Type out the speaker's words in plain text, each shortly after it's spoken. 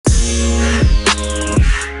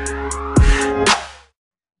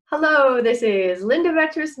Hello, this is Linda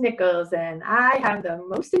Vetras Nichols, and I have the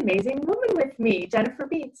most amazing woman with me, Jennifer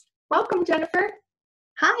Beets. Welcome, Jennifer.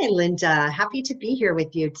 Hi, Linda. Happy to be here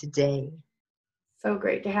with you today. So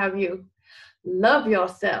great to have you. Love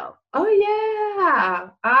yourself. Oh, yeah.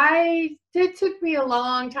 It took me a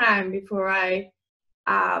long time before I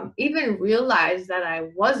even realized that I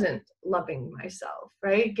wasn't loving myself,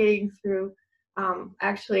 right? Getting through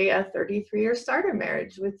actually a 33-year starter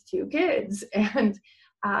marriage with 2 kids.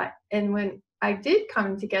 And when I did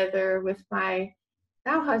come together with my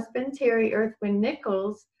now husband, Terry Earthwind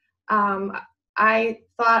Nichols, I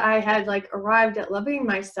thought I had arrived at loving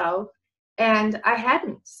myself, and I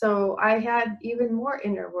hadn't. So I had even more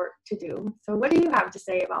inner work to do. So what do you have to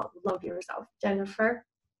say about love yourself, Jennifer?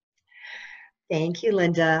 Thank you,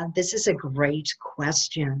 Linda. This is a great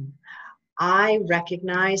question. I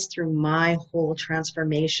recognize through my whole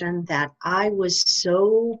transformation that I was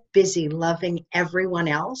so busy loving everyone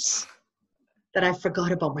else that I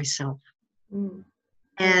forgot about myself. Mm,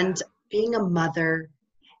 And yeah. being a mother,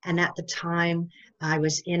 and at the time I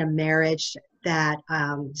was in a marriage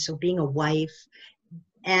so being a wife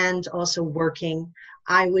and also working,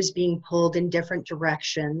 I was being pulled in different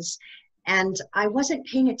directions, and I wasn't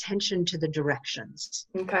paying attention to the directions.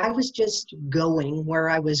 Okay. I was just going where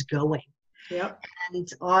I was going. Yep.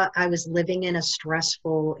 And I was living in a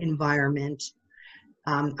stressful environment.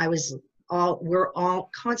 We're all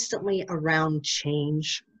constantly around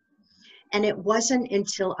change. And it wasn't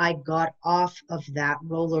until I got off of that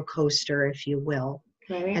roller coaster, if you will,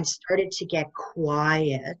 Right. and started to get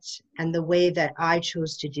quiet. And the way that I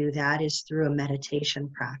chose to do that is through a meditation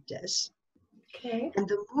practice. Okay. And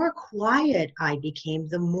the more quiet I became,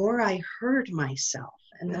 the more I heard myself.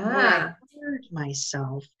 And the more I Ah, heard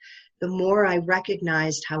myself, the more I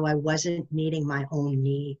recognized how I wasn't meeting my own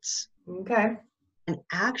needs. okay. And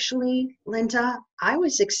actually, Linda, I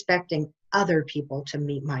was expecting other people to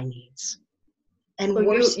meet my needs. And Well,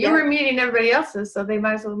 worse you yet, were meeting everybody else's, so they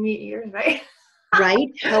might as well meet yours, right? right?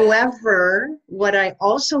 However, what I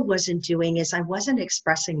also wasn't doing is I wasn't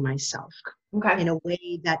expressing myself Okay. in a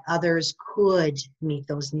way that others could meet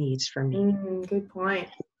those needs for me. Good point.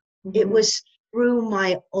 It Mm-hmm. was through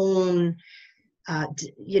my own,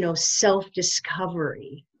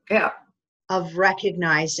 self-discovery Yeah. of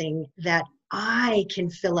recognizing that I can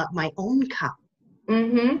fill up my own cup.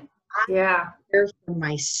 Mm-hmm. Yeah. Care for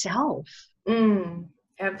myself. Mm,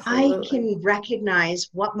 I absolutely. can recognize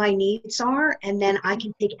what my needs are, and then I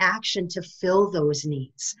can take action to fill those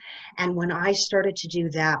needs. And when I started to do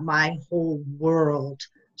that, my whole world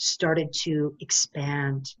started to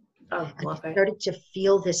expand. Oh, And I love it. started to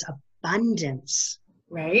feel this abundance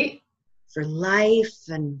Right? for life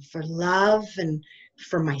and for love and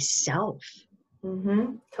for myself.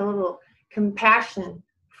 Mm-hmm. Total compassion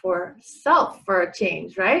for self for a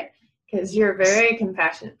change, right? Because you're a very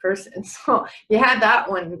compassionate person. So you had that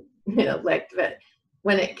one, licked, but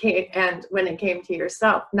when it came to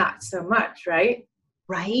yourself, not so much, right?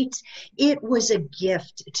 Right? It was a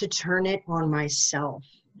gift to turn it on myself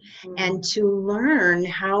and Mm, to learn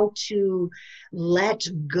how to let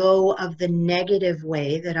go of the negative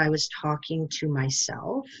way that I was talking to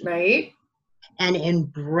myself right? and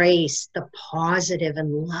embrace the positive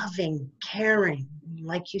and loving, caring,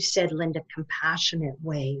 like you said, Linda, compassionate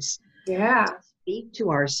ways Yeah. speak to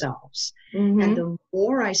ourselves. And Mm-hmm. the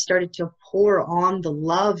more I started to pour on the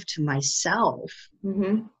love to myself,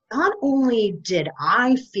 Mm-hmm. not only did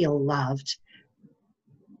I feel loved,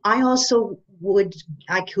 I also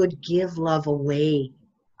I could give love away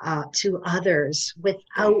to others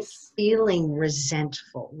without Nice. feeling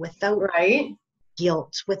resentful, without Right?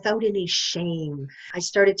 guilt, without any shame. I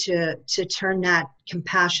started to turn that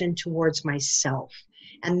compassion towards myself.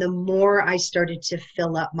 And the more I started to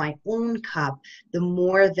fill up my own cup, the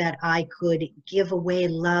more that I could give away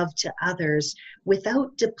love to others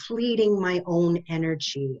without depleting my own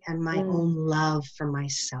energy and my Mm, own love for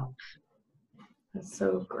myself, that's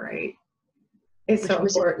so great. It's which so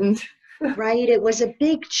was important. right. It was a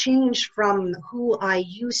big change from who I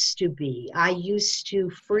used to be. I used to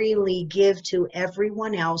freely give to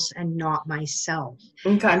everyone else and not myself.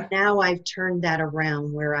 And Okay. now I've turned that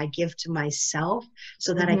around where I give to myself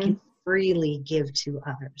so that I Mm-hmm. can freely give to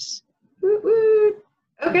others. Woot, woot.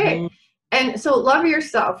 Okay. Mhm. And so love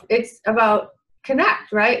yourself. It's about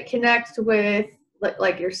connect, right? Connect with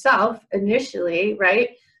like yourself initially, right?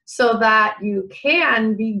 So that you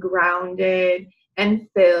can be grounded and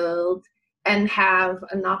filled and have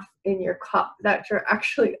enough in your cup that you're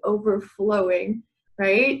actually overflowing,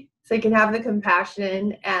 right? So you can have the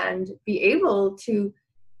compassion and be able to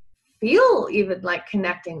feel even like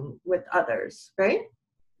connecting with others, right?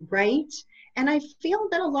 Right? And I feel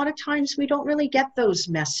that a lot of times we don't really get those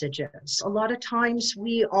messages. A lot of times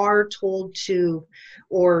we are told to,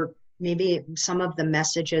 or maybe some of the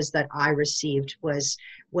messages that I received was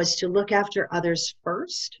to look after others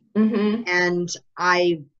first. Mm-hmm. And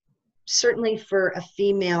I certainly, for a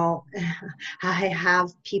female, I have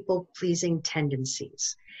people pleasing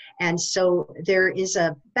tendencies. And so there is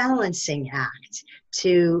a balancing act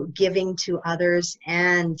to giving to others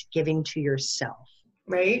and giving to yourself.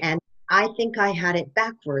 Right. And I think I had it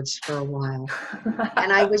backwards for a while.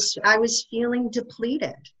 And I was feeling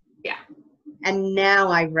depleted. Yeah. And now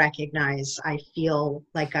I recognize, I feel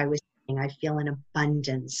like I was saying, I feel an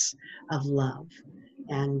abundance of love.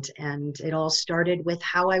 And it all started with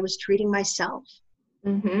how I was treating myself.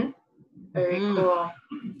 Mm-hmm. Very cool.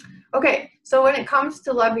 Okay, so when it comes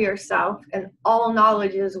to love yourself and all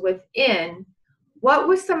knowledge is within, what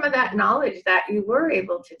was some of that knowledge that you were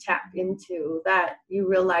able to tap into that you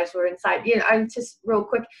realized were inside? You know, I'm just real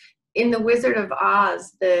quick. In The Wizard of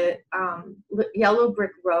Oz, the yellow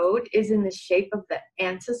brick road is in the shape of the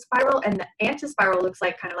antispiral, and the antispiral looks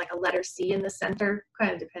like kind of like a letter C in the center,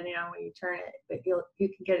 kind of depending on when you turn it, but you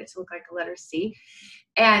can get it to look like a letter C.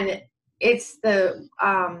 And it's the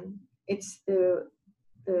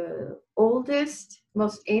oldest,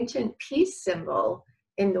 most ancient peace symbol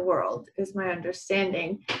in the world, is my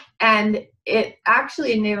understanding. And it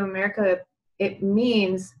actually, in Native America, it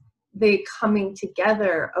means the coming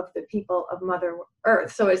together of the people of Mother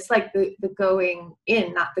Earth. So it's like the going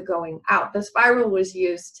in, not the going out. The spiral was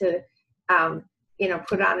used to,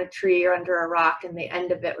 put on a tree or under a rock, and the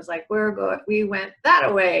end of it was like, we went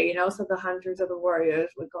that way, so the hunters of the warriors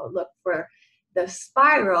would go look for the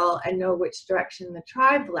spiral and know which direction the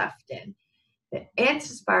tribe left in. The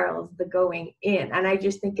antispiral is the going in. And I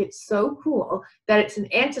just think it's so cool that it's an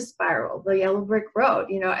antispiral, the yellow brick road,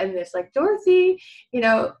 and it's like, Dorothy, you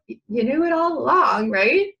knew it all along,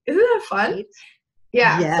 right? Isn't that fun? Right.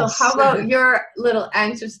 Yeah. Yes. So how about your little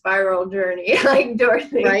antispiral journey, like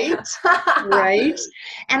Dorothy? Right. Right.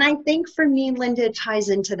 And I think for me, Linda, it ties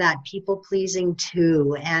into that people pleasing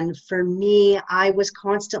too. And for me, I was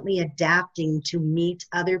constantly adapting to meet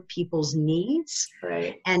other people's needs.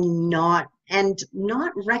 Right. And not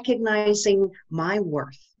recognizing my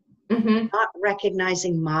worth, Mm-hmm. not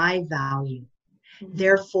recognizing my value. Mm-hmm.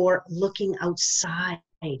 Therefore, looking outside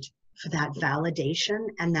for that validation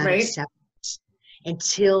and that acceptance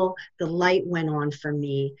until the light went on for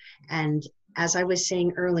me. And as I was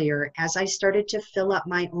saying earlier, as I started to fill up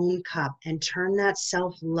my own cup and turn that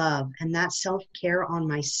self-love and that self-care on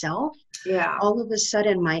myself, all of a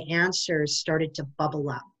sudden my answers started to bubble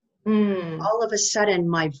up. All of a sudden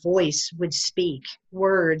my voice would speak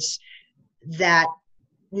words that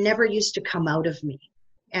never used to come out of me.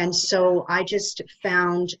 And so I just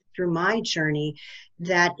found through my journey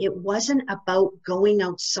that it wasn't about going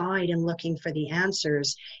outside and looking for the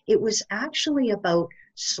answers. It was actually about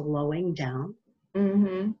slowing down,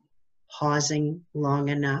 pausing long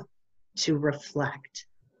enough to reflect.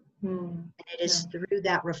 And it is through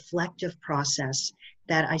that reflective process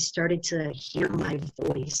that I started to hear my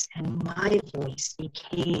voice, and my voice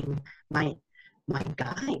became my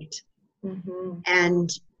guide. And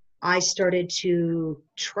I started to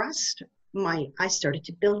I started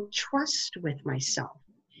to build trust with myself.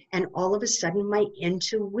 And all of a sudden my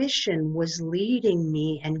intuition was leading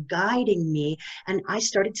me and guiding me, and I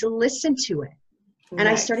started to listen to it. And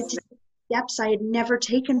I started to take steps I had never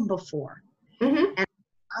taken before. And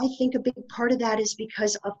I think a big part of that is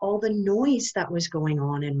because of all the noise that was going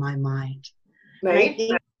on in my mind. Right.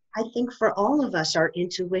 I think for all of us, our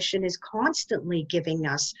intuition is constantly giving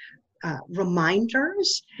us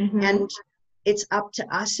reminders, and it's up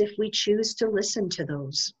to us if we choose to listen to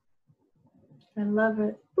those. I love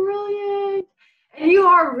it. Brilliant. And you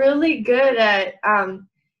are really good at,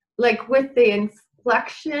 like with the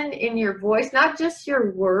inflection in your voice, not just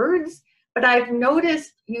your words, but I've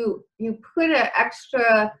noticed you put an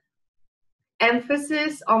extra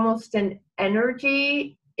emphasis, almost an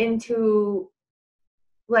energy into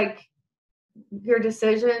like your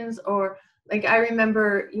decisions. Or like I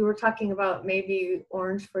remember you were talking about maybe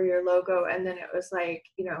orange for your logo, and then it was like,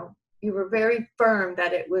 you were very firm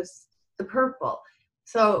that it was the purple.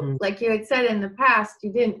 So like you had said in the past,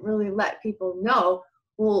 you didn't really let people know.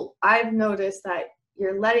 Well, I've noticed that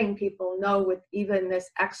you're letting people know with even this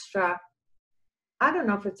extra, I don't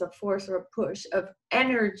know if it's a force or a push of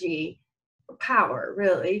energy, power,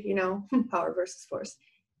 really, power versus force.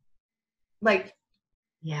 Like,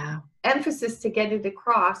 emphasis to get it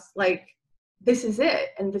across, like, this is it,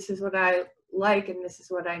 and this is what I like, and this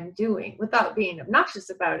is what I'm doing, without being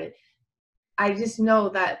obnoxious about it. I just know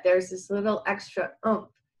that there's this little extra oomph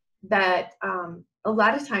that a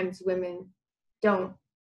lot of times women don't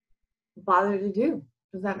bother to do.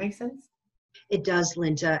 Does that make sense? It does,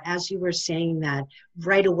 Linda. As you were saying that,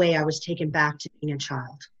 right away I was taken back to being a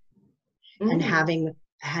child and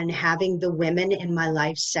having the women in my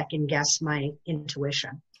life second guess my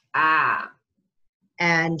intuition. Ah,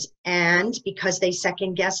 And because they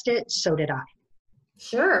second guessed it, so did I.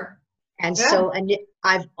 sure. And Yeah. so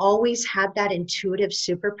I've always had that intuitive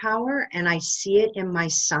superpower, and I see it in my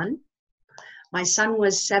son. My son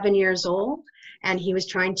was 7 years old, and he was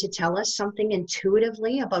trying to tell us something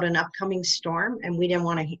intuitively about an upcoming storm, and we didn't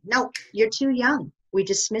want to. No, you're too young. We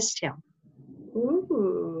dismissed him.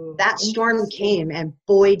 Ooh, That storm came, and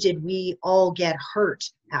boy, did we all get hurt,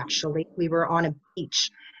 actually. We were on a beach,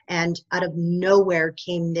 and out of nowhere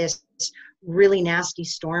came this really nasty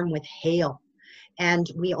storm with hail. And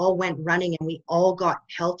we all went running, and we all got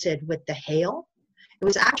pelted with the hail. It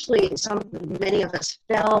was actually many of us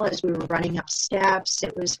fell as we were running up steps.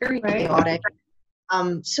 It was very chaotic.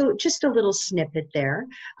 So just a little snippet there.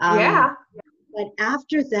 Yeah. But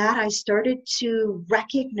after that, I started to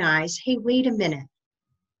recognize, hey, wait a minute.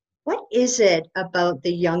 What is it about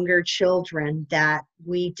the younger children that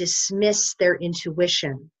we dismiss their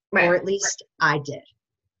intuition? Right. Or at least I did.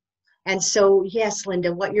 And so, yes,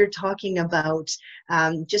 Linda, what you're talking about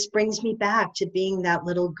just brings me back to being that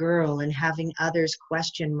little girl and having others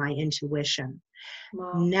question my intuition.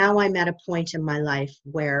 Wow. Now I'm at a point in my life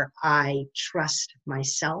where I trust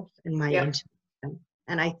myself and my intuition.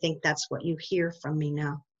 And I think that's what you hear from me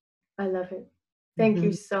now. I love it. Thank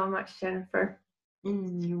you so much, Jennifer.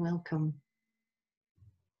 You're welcome.